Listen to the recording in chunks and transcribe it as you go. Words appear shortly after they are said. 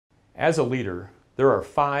As a leader, there are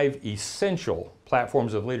 5 essential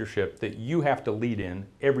platforms of leadership that you have to lead in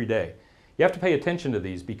every day. You have to pay attention to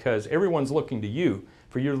these because everyone's looking to you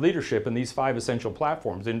for your leadership in these 5 essential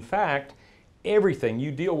platforms. In fact, everything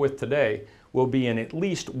you deal with today will be in at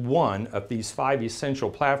least one of these 5 essential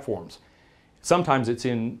platforms. Sometimes it's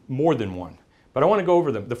in more than one, but I want to go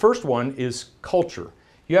over them. The first one is culture.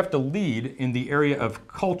 You have to lead in the area of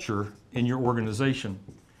culture in your organization.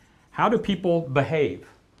 How do people behave?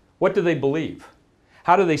 What do they believe?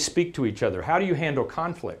 How do they speak to each other? How do you handle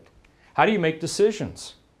conflict? How do you make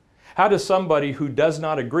decisions? How does somebody who does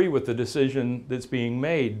not agree with the decision that's being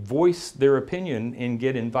made voice their opinion and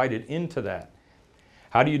get invited into that?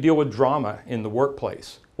 How do you deal with drama in the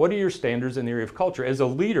workplace? What are your standards in the area of culture? As a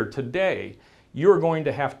leader today, you're going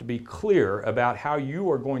to have to be clear about how you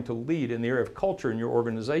are going to lead in the area of culture in your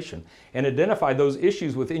organization and identify those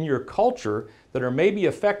issues within your culture that are maybe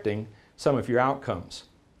affecting some of your outcomes.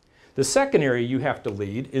 The second area you have to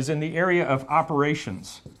lead is in the area of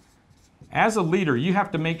operations. As a leader, you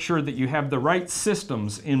have to make sure that you have the right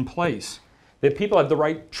systems in place, that people have the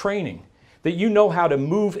right training, that you know how to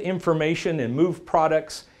move information and move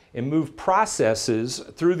products and move processes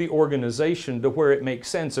through the organization to where it makes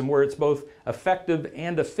sense and where it's both effective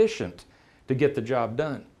and efficient to get the job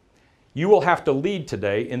done. You will have to lead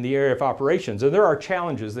today in the area of operations, and there are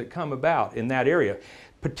challenges that come about in that area,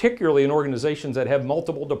 particularly in organizations that have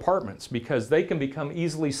multiple departments, because they can become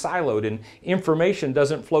easily siloed and information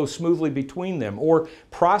doesn't flow smoothly between them, or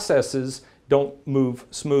processes don't move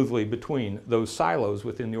smoothly between those silos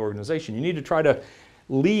within the organization. You need to try to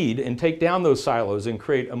lead and take down those silos and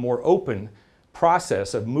create a more open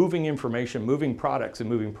process of moving information, moving products, and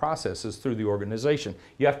moving processes through the organization.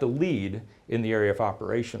 You have to lead in the area of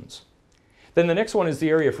operations. Then the next one is the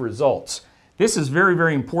area of results. This is very,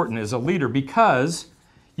 very important as a leader because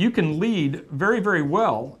you can lead very, very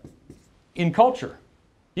well in culture.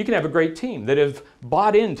 You can have a great team that have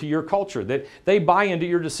bought into your culture, that they buy into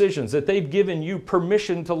your decisions, that they've given you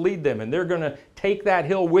permission to lead them, and they're going to take that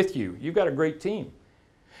hill with you. You've got a great team.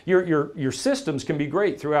 Your systems can be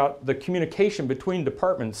great throughout the communication between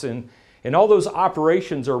departments, and all those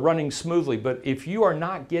operations are running smoothly. But if you are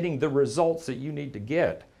not getting the results that you need to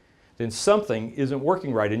get, then something isn't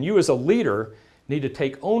working right. And you as a leader need to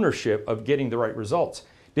take ownership of getting the right results.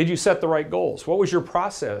 Did you set the right goals? What was your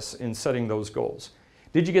process in setting those goals?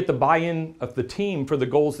 Did you get the buy-in of the team for the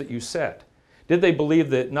goals that you set? Did they believe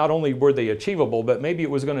that not only were they achievable, but maybe it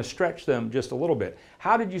was going to stretch them just a little bit?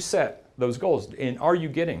 How did you set those goals? And are you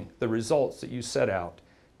getting the results that you set out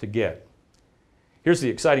to get? Here's the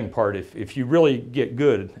exciting part. If you really get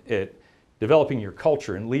good at developing your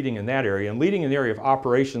culture and leading in that area, and leading in the area of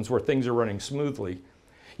operations where things are running smoothly,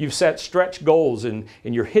 you've set stretch goals and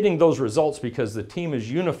you're hitting those results because the team is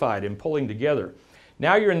unified and pulling together.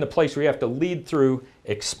 Now you're in the place where you have to lead through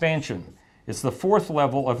expansion. It's the 4th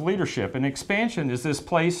level of leadership. And expansion is this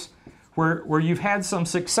place where you've had some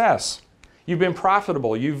success. You've been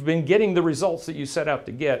profitable. You've been getting the results that you set out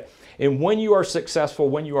to get. And when you are successful,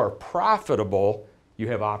 when you are profitable, you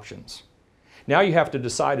have options. Now you have to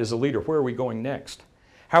decide as a leader, where are we going next?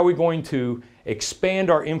 How are we going to expand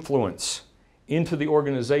our influence into the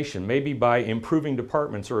organization, maybe by improving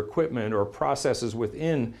departments or equipment or processes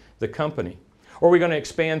within the company? Or are we going to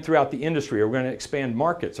expand throughout the industry? Are we going to expand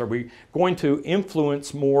markets? Are we going to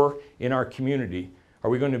influence more in our community? Are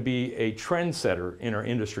we going to be a trendsetter in our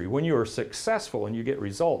industry? When you are successful and you get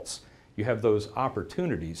results, you have those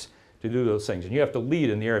opportunities to do those things. And you have to lead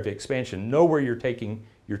in the area of expansion. Know where you're taking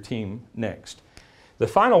your team next. The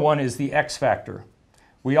final one is the X factor.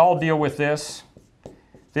 We all deal with this.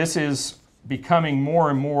 This is becoming more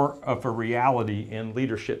and more of a reality in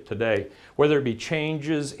leadership today, whether it be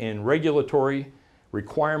changes in regulatory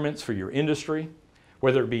requirements for your industry,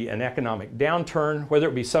 whether it be an economic downturn, whether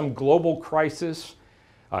it be some global crisis,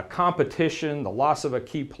 competition, the loss of a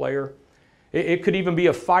key player. It could even be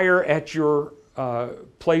a fire at your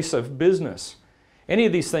place of business. Any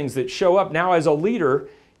of these things that show up now as a leader,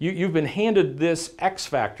 you've been handed this X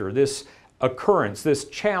factor, this occurrence, this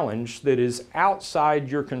challenge that is outside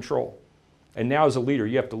your control. And now as a leader,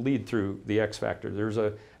 you have to lead through the X factor. There's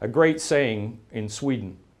a great saying in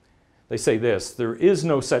Sweden. They say this: there is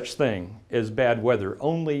no such thing as bad weather,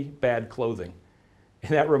 only bad clothing.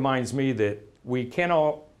 And that reminds me that we can't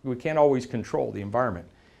always control the environment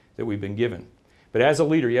that we've been given. But as a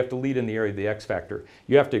leader, you have to lead in the area of the X factor.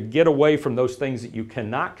 You have to get away from those things that you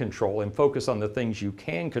cannot control and focus on the things you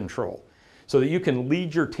can control, so that you can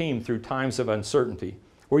lead your team through times of uncertainty,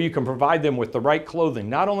 where you can provide them with the right clothing,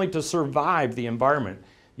 not only to survive the environment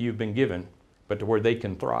you've been given, but to where they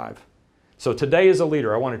can thrive. So today as a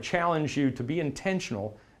leader, I want to challenge you to be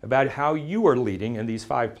intentional about how you are leading in these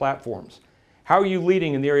 5 platforms. How are you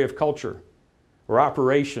leading in the area of culture or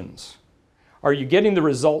operations? Are you getting the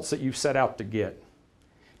results that you've set out to get?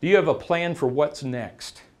 Do you have a plan for what's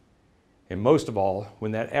next? And most of all,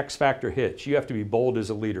 when that X factor hits, you have to be bold as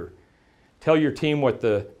a leader. Tell your team what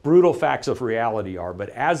the brutal facts of reality are, but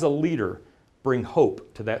as a leader, bring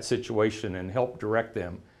hope to that situation and help direct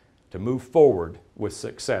them to move forward with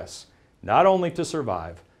success, not only to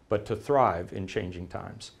survive, but to thrive in changing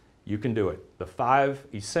times. You can do it. The 5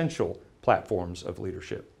 essential platforms of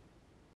leadership.